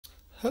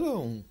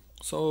Hello.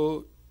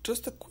 So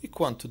just a quick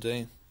one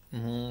today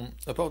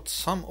about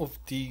some of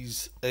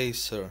these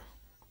Acer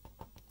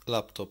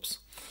laptops,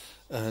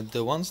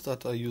 the ones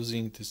that are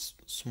using this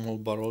small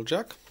barrel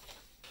jack.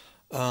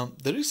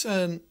 There is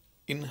an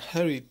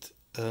inherent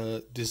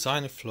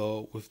design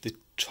flaw with the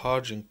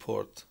charging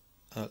port.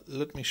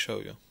 Let me show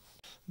you.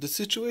 The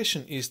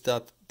situation is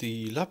that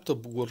the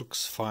laptop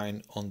works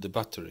fine on the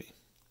battery.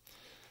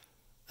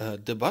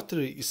 The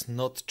battery is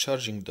not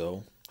charging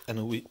though,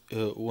 and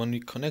when we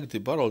connect the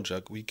barrel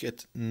jack, we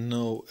get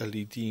no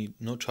LED,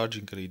 no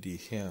charging LED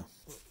here.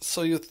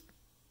 So you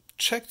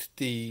checked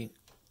the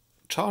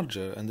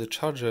charger, and the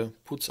charger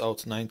puts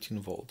out 19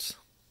 volts.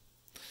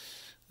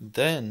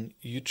 Then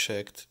you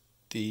checked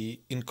the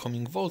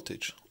incoming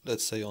voltage,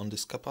 let's say on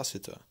this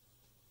capacitor.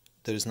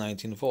 There is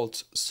 19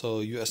 volts,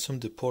 so you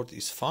assume the port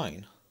is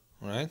fine,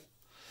 right?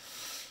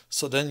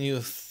 So then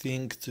you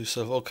think to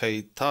yourself,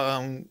 okay,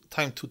 time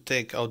to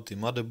take out the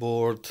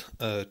motherboard,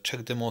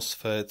 check the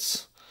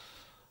MOSFETs,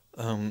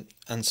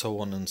 and so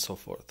on and so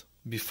forth.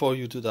 Before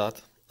you do that,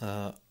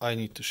 I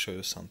need to show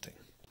you something.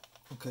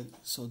 Okay,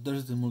 so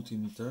there's the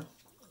multimeter.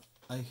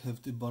 I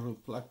have the barrel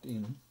plugged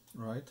in,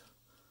 right?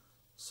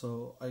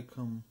 So I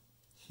come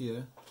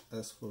here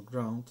as for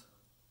ground,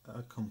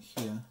 I come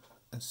here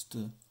as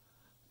the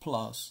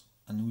plus,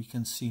 and we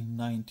can see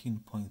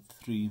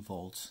 19.3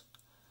 volts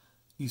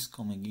is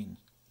coming in.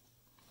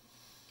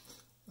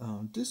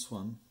 This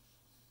one,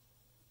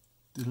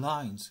 the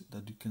lines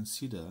that you can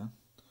see there,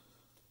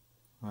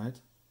 right?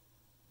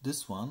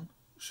 This one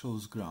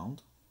shows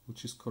ground,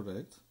 which is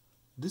correct.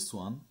 This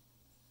one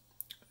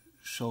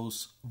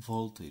shows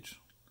voltage.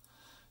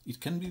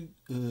 It can be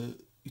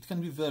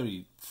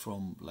varied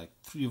from like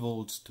 3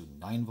 volts to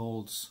 9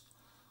 volts.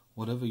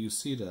 Whatever you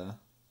see there,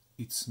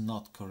 it's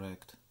not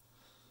correct.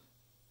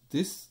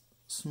 This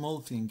small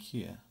thing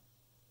here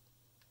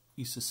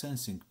is a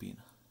sensing pin.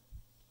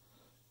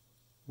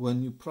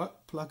 When you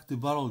plug the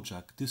barrel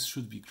jack, this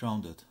should be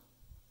grounded.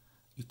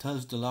 It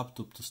tells the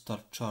laptop to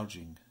start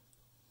charging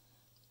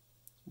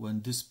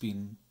when this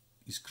pin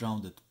is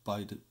grounded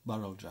by the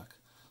barrel jack.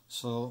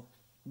 So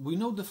we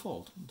know the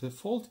fault. The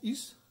fault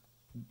is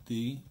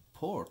the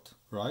port,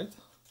 right?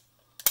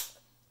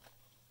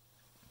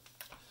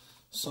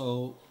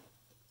 So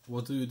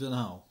what do you do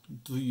now?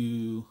 Do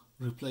you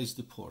replace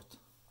the port?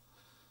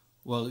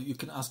 Well, you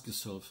can ask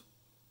yourself,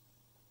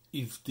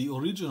 if the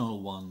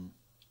original one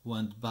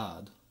went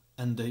bad,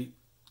 and they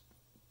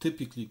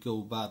typically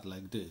go bad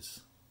like this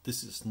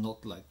is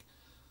not like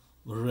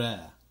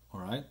rare,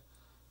 alright?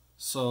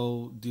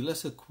 So the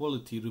lesser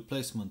quality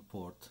replacement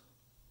port,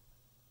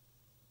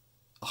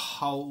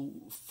 how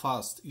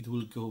fast it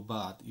will go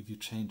bad if you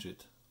change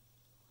it?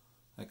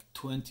 Like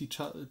 20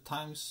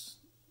 times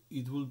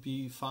it will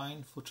be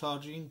fine for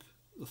charging,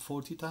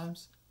 40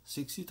 times,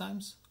 60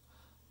 times?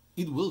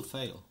 It will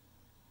fail.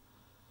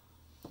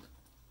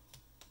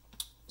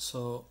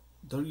 So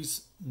there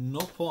is no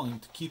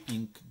point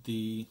keeping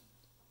the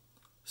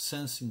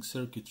sensing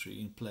circuitry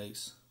in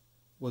place.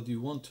 What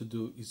you want to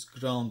do is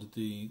ground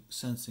the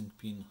sensing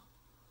pin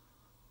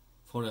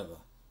forever.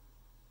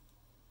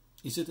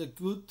 Is it a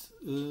good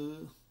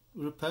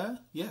repair?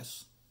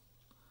 Yes.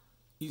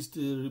 Is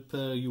the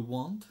repair you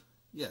want?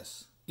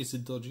 Yes. Is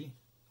it dodgy?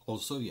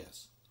 Also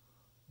yes.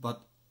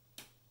 But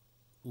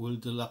will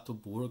the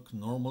laptop work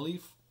normally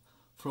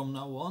from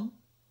now on?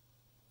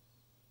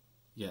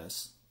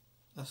 Yes,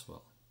 as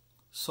well.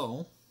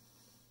 So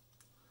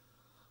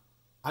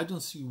I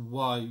don't see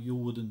why you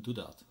wouldn't do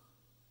that.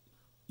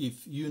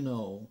 If you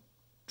know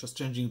just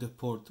changing the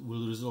port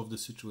will resolve the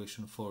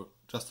situation for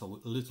just a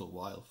little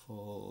while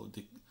for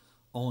the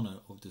owner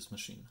of this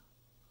machine.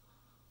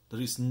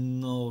 There is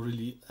no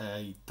really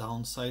a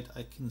downside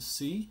I can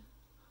see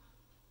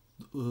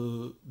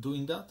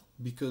doing that,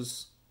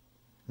 because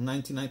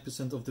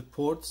 99% of the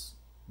ports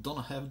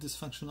don't have this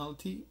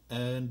functionality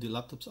and the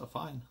laptops are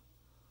fine.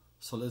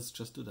 So let's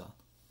just do that.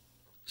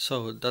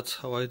 So that's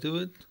how I do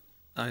it.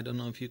 I don't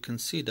know if you can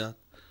see that.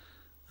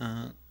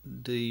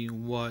 The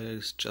wire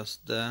is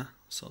just there,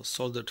 so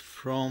soldered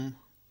from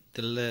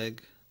the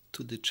leg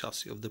to the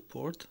chassis of the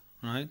port,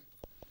 right?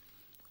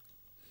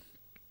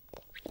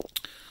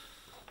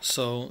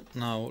 So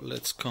now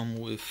let's come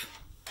with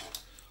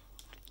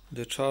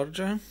the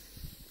charger.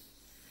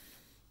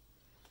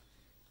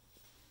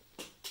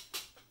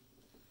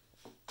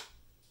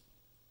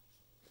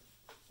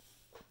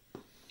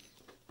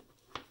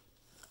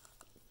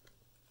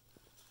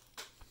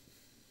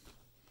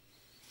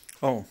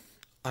 Oh,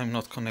 I'm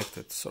not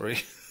connected, sorry.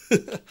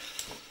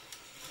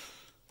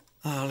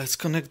 Let's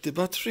connect the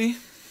battery.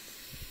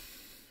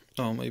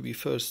 Oh, maybe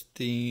first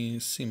the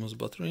CMOS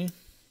battery.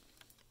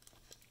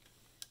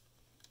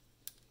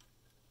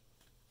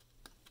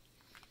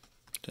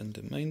 Then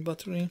the main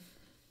battery.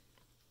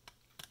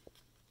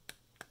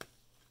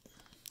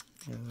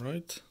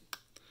 Alright,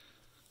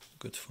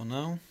 good for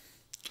now.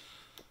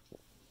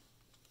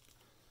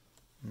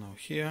 Now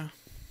here.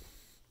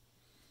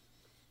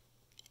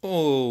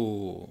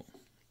 Oh,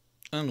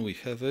 and we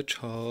have a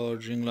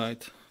charging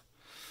light.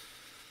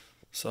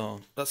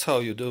 So that's how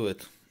you do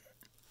it.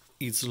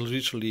 it's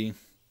literally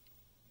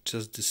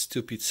just the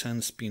stupid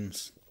sense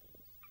pins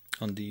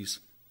on these.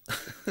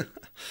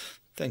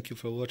 Thank you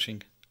for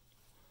watching.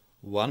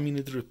 1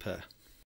 minute repair.